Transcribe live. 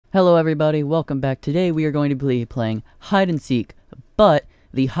Hello everybody, welcome back. Today we are going to be playing hide and seek, but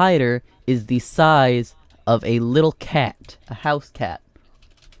the hider is the size of a little cat, a house cat.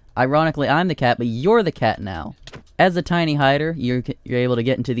 Ironically, I'm the cat, but you're the cat now. As a tiny hider, you're able to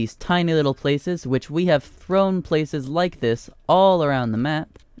get into these tiny little places, which we have thrown places like this all around the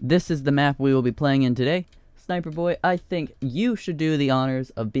map. This is the map we will be playing in today. Sniper Boy, I think you should do the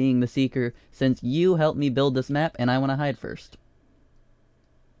honors of being the seeker since you helped me build this map and I want to hide first.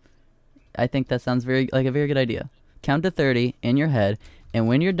 I think that sounds like a very good idea. Count to 30 in your head, and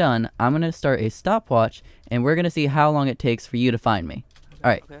when you're done, I'm going to start a stopwatch, and we're going to see how long it takes for you to find me.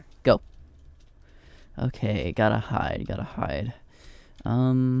 Alright, Okay. go. Okay, gotta hide.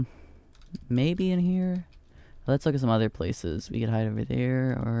 Maybe in here? Let's look at some other places. We could hide over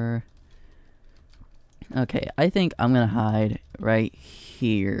there, or... Okay, I think I'm going to hide right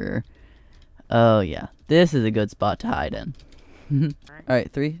here. Oh, yeah. This is a good spot to hide in.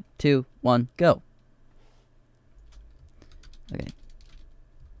 Alright, 3, 2, 1, go. Okay.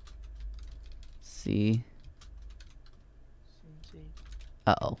 See.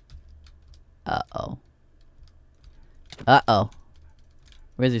 Uh-oh. Uh-oh. Uh-oh.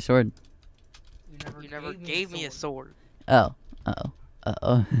 Where's your sword? You never gave me a sword. Oh. Uh-oh.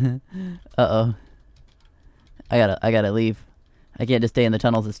 Uh-oh. Uh-oh. I gotta leave. I can't just stay in the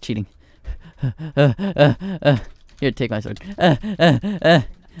tunnels, it's cheating. Here, take my sword.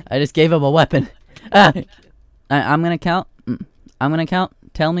 I just gave him a weapon. I'm gonna count. I'm gonna count.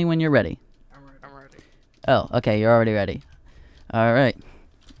 Tell me when you're ready. I'm ready. Oh, okay, you're already ready. Alright.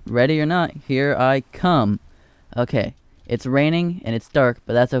 Ready or not, here I come. Okay. It's raining and it's dark,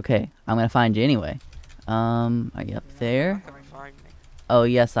 but that's okay. I'm gonna find you anyway. Are you up there? Come find me. Oh,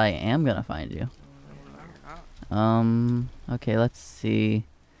 yes, I am gonna find you. No, you're not. Okay, let's see.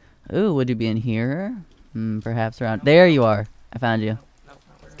 Ooh, would you be in here? Perhaps around. There you are. I found you. No,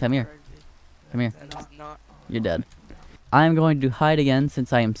 Come here. Come here. That is not. You're dead. I'm going to hide again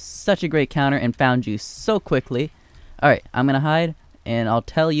since I am such a great counter and found you so quickly. Alright, I'm going to hide and I'll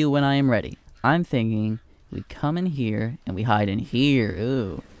tell you when I am ready. I'm thinking we come in here and we hide in here.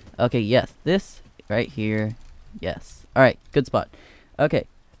 Ooh. Okay, yes. This right here. Yes. Alright, good spot. Okay.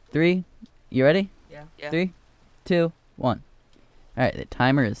 3. You ready? Yeah. 3, 2, 1. Alright, the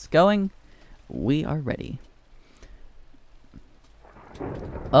timer is going. We are ready.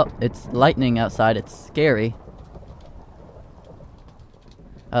 Oh, it's lightning outside. It's scary.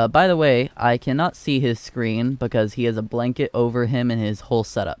 By the way, I cannot see his screen because he has a blanket over him and his whole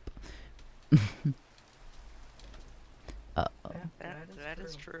setup. Uh-oh. That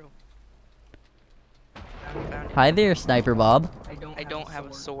is true. Hi there, Sniper Bob. I don't have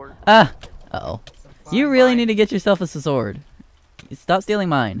a sword. Ah! Uh-oh. You really need to get yourself a sword. Stop stealing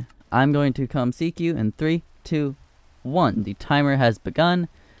mine. I'm going to come seek you in 3, 2, 1. The timer has begun.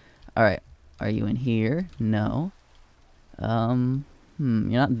 Alright. Are you in here? No. You're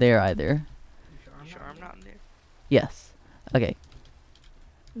not there either. You sure I'm not in there? Yes. Okay.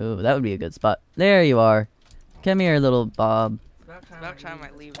 Ooh, that would be a good spot. There you are. Come here, little Bob. It's about time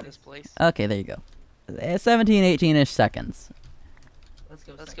I leave this place. Okay, there you go. 17, 18-ish seconds.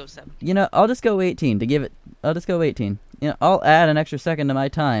 Let's go 7. You know, I'll just go 18 to give it... I'll just go 18. You know, I'll add an extra second to my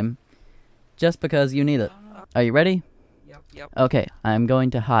time just because you need it. Are you ready? Yep. Okay, I'm going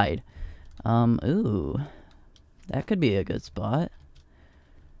to hide. Ooh. That could be a good spot.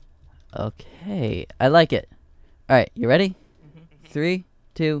 Okay, I like it. Alright, you ready? 3,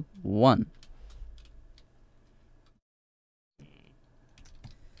 2, 1.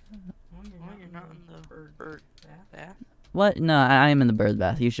 Oh, you're not in the bird bath? What? No, I am in the bird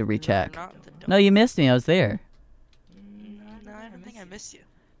bath. You should recheck. You're not in the No, you missed me. I was there. No, I don't think I missed you.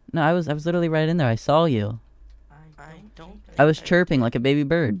 No, I was literally right in there. I saw you. I don't. I was chirping like a baby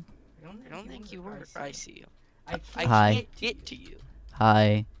bird. I don't think you were. I see you. I Hi. can't get to you.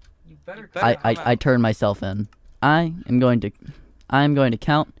 Hi. You better I turned myself in. I'm going to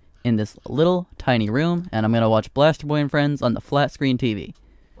count in this little tiny room, and I'm gonna watch Blaster Boy and Friends on the flat screen TV.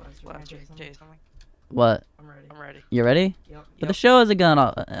 Jay, something. What? I'm ready. You ready? But the show isn't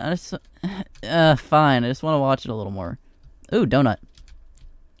gonna. Fine. I just want to watch it a little more. Ooh, donut.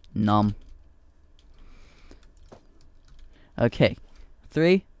 Nom. Okay.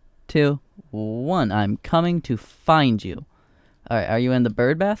 3, 2, 1. I'm coming to find you. Alright, are you in the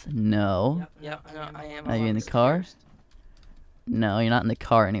bird bath? No. Yep, no, I am. Are you in the amongst car? first. No, you're not in the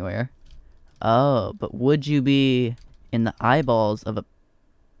car anywhere. Oh, but would you be in the eyeballs of a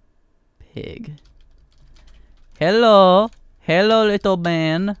pig? Hello? Hello, little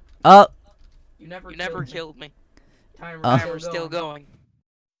man. Oh! You never killed me. Oh. Timer's still going.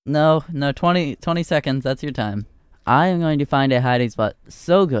 No, 20 seconds. That's your time. I am going to find a hiding spot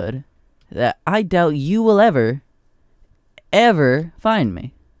so good that I doubt you will ever find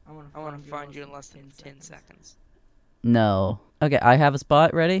me. I want to find you in less than 10 seconds. No. Okay, I have a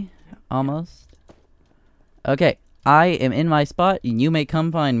spot ready. Almost. Okay, I am in my spot, and you may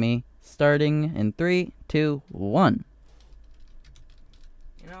come find me. Starting in 3, 2, 1.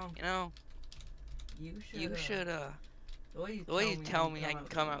 You know, you should, the way you tell me I can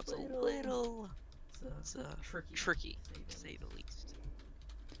come out is a little, tricky, to say the least.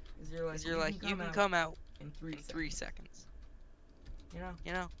 Cause you're like, you can come out in 3 seconds.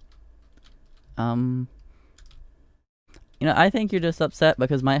 You know? I think you're just upset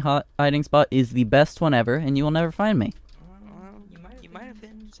because my hiding spot is the best one ever, and you will never find me. Well, you might have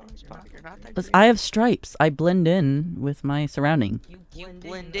been in some spot. You're not that Because great. I have stripes. I blend in with my surrounding. You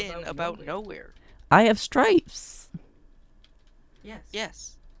blend in about nowhere. I have stripes.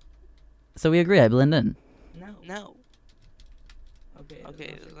 Yes. So we agree, I blend in. No.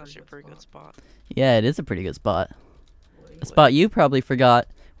 Okay, that's actually a pretty good spot. Yeah, it is a pretty good spot. A spot you probably forgot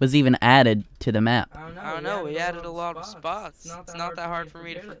was even added to the map. I don't know, we added a lot of spots. It's not that hard for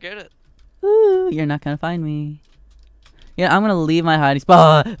me to forget it. Ooh, you're not gonna find me. Yeah, I'm gonna leave my hiding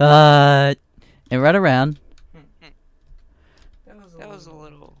spot. And run around. That was a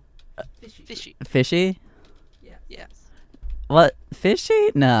little fishy. Fishy? Yes. What?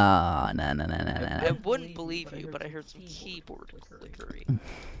 Fishy? No. I wouldn't believe you, but I heard some keyboard clickery.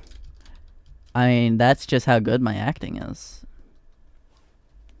 I mean, that's just how good my acting is.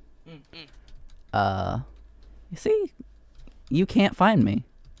 You see? You can't find me.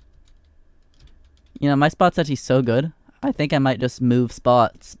 My spot's actually so good, I think I might just move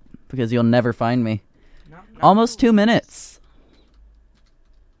spots, because you'll never find me. Almost 2 minutes.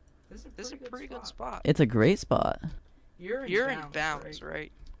 This is a pretty good spot. It's a great spot. You're in bounds,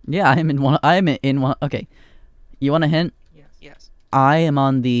 right? Yeah, I'm in one. Okay. You want a hint? Yes. I am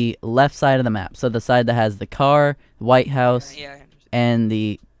on the left side of the map, so the side that has the car, White House, Yeah, I understand. and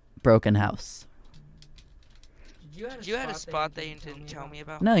the broken house. Did you add a spot that you didn't tell me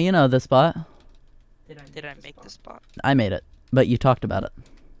about? No, you know the spot. Did I make the spot? I made it, but you talked about it.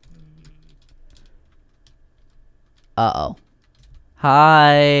 Uh-oh.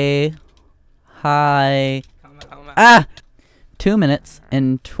 Hi. Come out. Ah! 2 minutes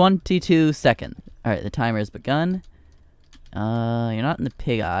and 22 seconds. Alright, the timer has begun. You're not in the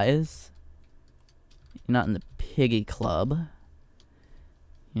pig eyes. You're not in the piggy club.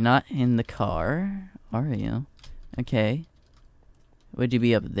 You're not in the car, are you? Okay. Would you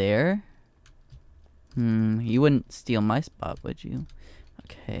be up there? You wouldn't steal my spot, would you?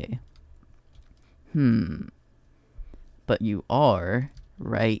 Okay. But you are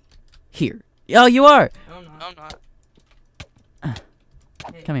right here. Oh, you are! No, I'm not.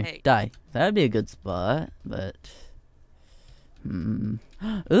 Come here, Hey. die. That'd be a good spot, but... Ooh,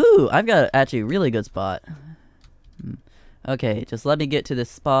 I've got actually a really good spot. Okay, just let me get to this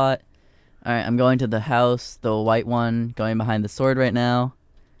spot. Alright, I'm going to the house, the white one, going behind the sword right now.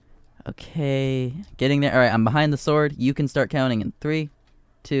 Okay, getting there. Alright, I'm behind the sword. You can start counting in 3,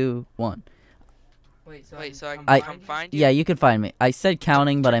 2, 1. Wait, so I can I- come find you? Yeah, you can find me. I said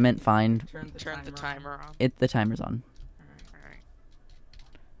counting, but I meant find. Turn the timer on. The timer's on. Alright.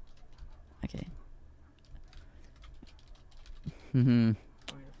 Okay. I'm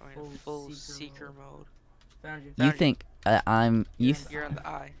in full seeker mode. You think I'm... You're in the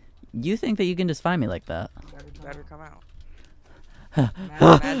eye. You think that you can just find me like that? You better come out.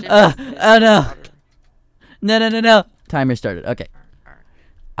 Oh no! No. Timer started. Okay. Alright.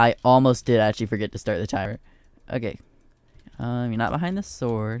 I almost did actually forget to start the timer. Okay. You're not behind the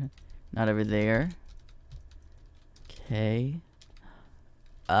sword. Not over there. Okay.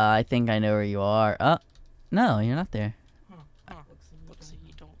 I think I know where you are. No, you're not there. Looks like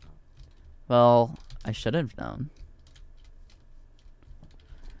you don't know. Well, I should have known.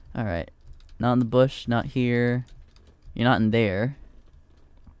 Alright. Not in the bush, not here. You're not in there.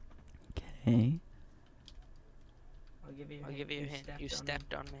 Okay. I'll give you a hint. You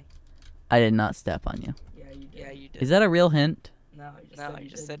stepped on me. I did not step on you. Yeah, you did. Is that a real hint? No, you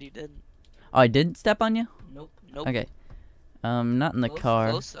just said you didn't. Oh, I didn't step on you? Nope. Okay. Not in the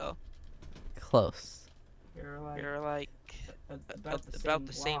car. Close though. Close. You're like about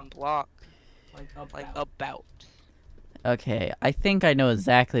the same block. Like about. Okay, I think I know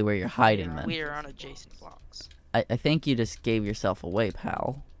exactly where you're hiding then. We are on adjacent blocks. I think you just gave yourself away,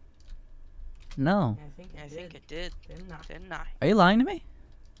 pal. No. Yeah, I think it did. Didn't I? Are you lying to me?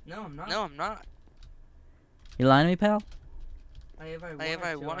 No, I'm not. You lying to me, pal? If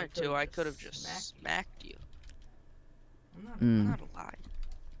I wanted to, I could have just smacked you. I'm Mm. not a liar.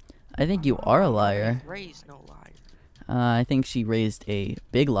 I think you are a liar. Ray's no liar. I think she raised a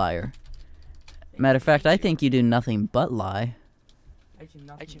big liar. Matter of fact, I think you do nothing but lie. I do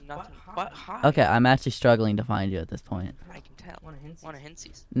nothing but hide. Okay, I'm actually struggling to find you at this point. I can tell. Want a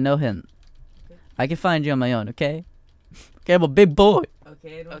hintsies? No hint. I can find you on my own, okay? Okay, I'm a big boy.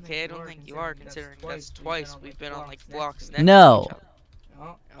 Okay, I don't think you are, considering that's twice we've been on, like, blocks next No. to each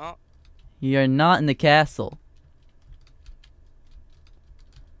other. Oh. You're not in the castle.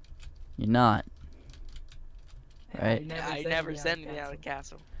 You're not. Right? I never said anything out of the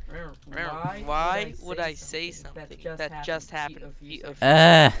castle. Remember, why would I say something that just happened a few seconds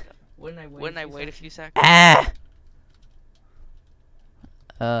ago? Wouldn't I wait a few seconds?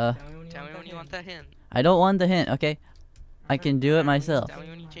 Tell me when you want that hint. I don't want the hint, okay? I can do it myself. Tell me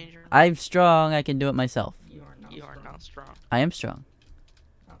when you change your mind. I'm strong, I can do it myself. You are not strong. I am strong.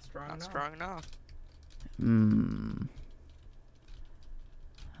 Not strong enough.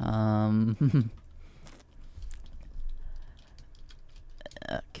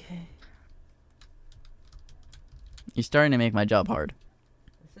 Okay. You're starting to make my job hard.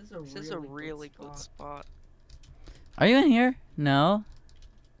 This is a really good spot. Are you in here? No.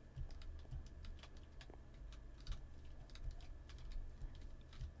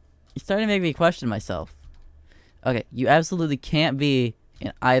 You're starting to make me question myself. Okay, you absolutely can't be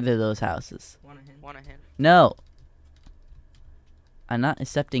in either of those houses. Want a hint? No. I'm not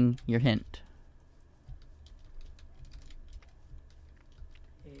accepting your hint.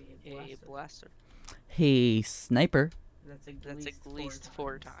 A blaster. Hey, sniper. That's at least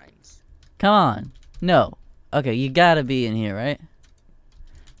 4 times. Come on. No. Okay, you gotta be in here, right?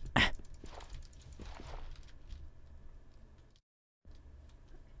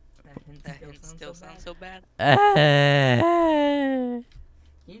 That hint still sounds so bad. Can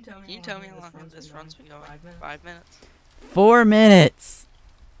Can you tell me how long this run's been going? 5 minutes? 4 minutes.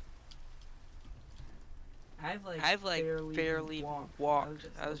 I've like barely walked.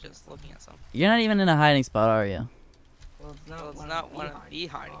 I was just looking at something. You're not even in a hiding spot, are you? Well, it's not one of the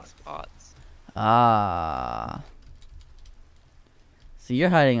hiding spots. Ah. So you're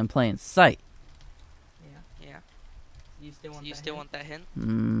hiding in plain sight. Yeah. You still want that hint?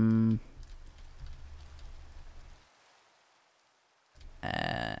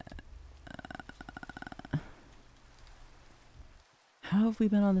 How have we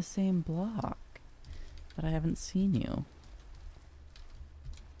been on the same block? But I haven't seen you.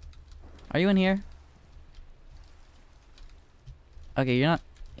 Are you in here? Okay, you're not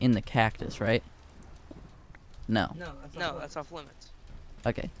in the cactus, right? No. No, that's off limits.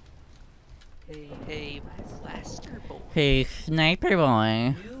 Okay. Hey, blaster boy. Hey, sniper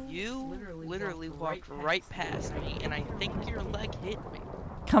boy. You literally walked right past me, and I think your leg hit me.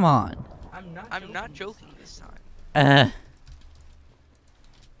 Come on. I'm not joking this time.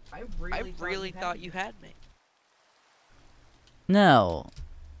 I really thought you had me. No.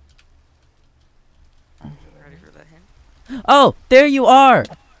 Ready for that hint? Oh, there you are.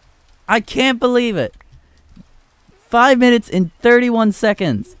 I can't believe it. 5 minutes and 31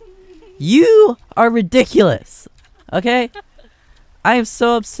 seconds. You are ridiculous. Okay? I am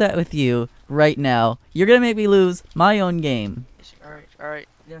so upset with you right now. You're gonna make me lose my own game. Alright.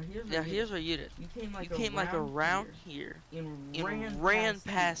 Now here's what you did. You came like around here and ran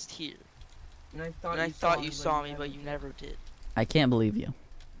past here. And I thought you saw me, but you never did. I can't believe you.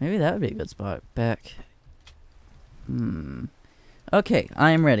 Maybe that would be a good spot. Back. Okay,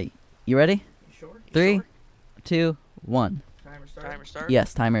 I am ready. You ready? Sure? 3, 2, 1. Timer start?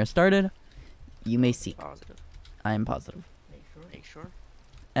 Yes, timer has started. You may see. Positive. I am positive. Make sure?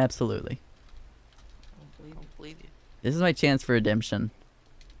 Absolutely. I don't believe you. This is my chance for redemption.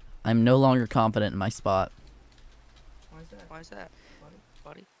 I'm no longer confident in my spot. Why is that?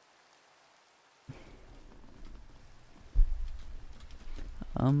 Buddy?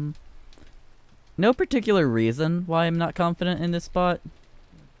 No particular reason why I'm not confident in this spot.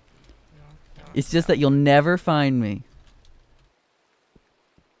 It's just that you'll never find me.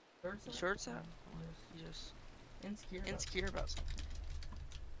 You sure it's that? You just insecure about something.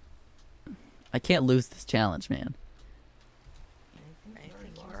 I can't lose this challenge, man. I think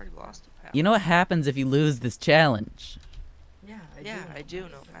you already lost it, pal. You know what happens if you lose this challenge? Yeah, I do,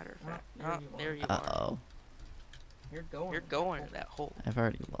 no matter of fact. Oh, there you are. Uh-oh. You're going in that hole. I've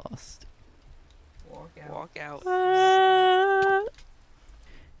already lost. Walk out.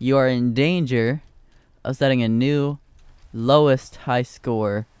 You are in danger of setting a new lowest high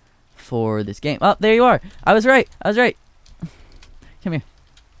score for this game. Oh, there you are. I was right. Come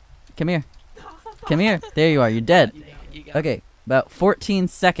here. There you are. You're dead. You got Okay, about 14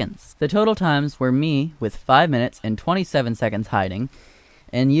 seconds. The total times were me with 5 minutes and 27 seconds hiding,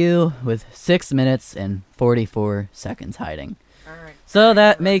 and you with 6 minutes and 44 seconds hiding. Alright. So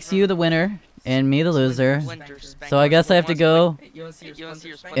that makes you the winner and me the loser. So I guess I have to go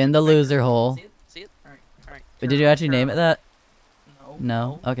in the loser hole. See it? Alright. Did you actually name it that?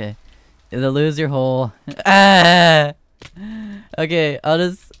 No? Okay. In the loser hole. Ah! Okay, I'll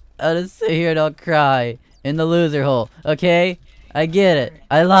just sit here and I'll cry. In the loser hole. Okay? I get it.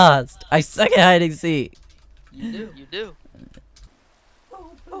 I lost. I suck at hide and seek. You do.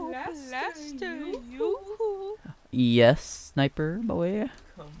 Oh, blaster, you. Yes, sniper boy.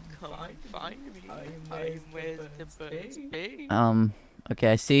 Come find me. I'm with the birds, babe.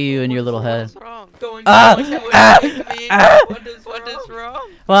 Okay, I see you in your little head. What's wrong? Ah! What is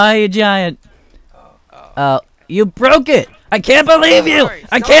wrong? Why are you giant? You broke it! I can't believe you!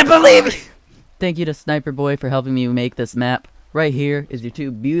 I can't believe you! Thank you to Sniper Boy for helping me make this map. Right here is your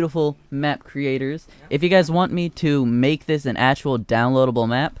two beautiful map creators. If you guys want me to make this an actual downloadable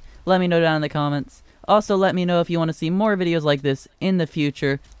map, let me know down in the comments. Also, let me know if you want to see more videos like this in the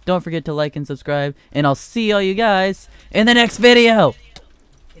future. Don't forget to like and subscribe, and I'll see all you guys in the next video!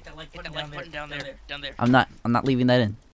 Hit that like button down there. I'm not leaving that in.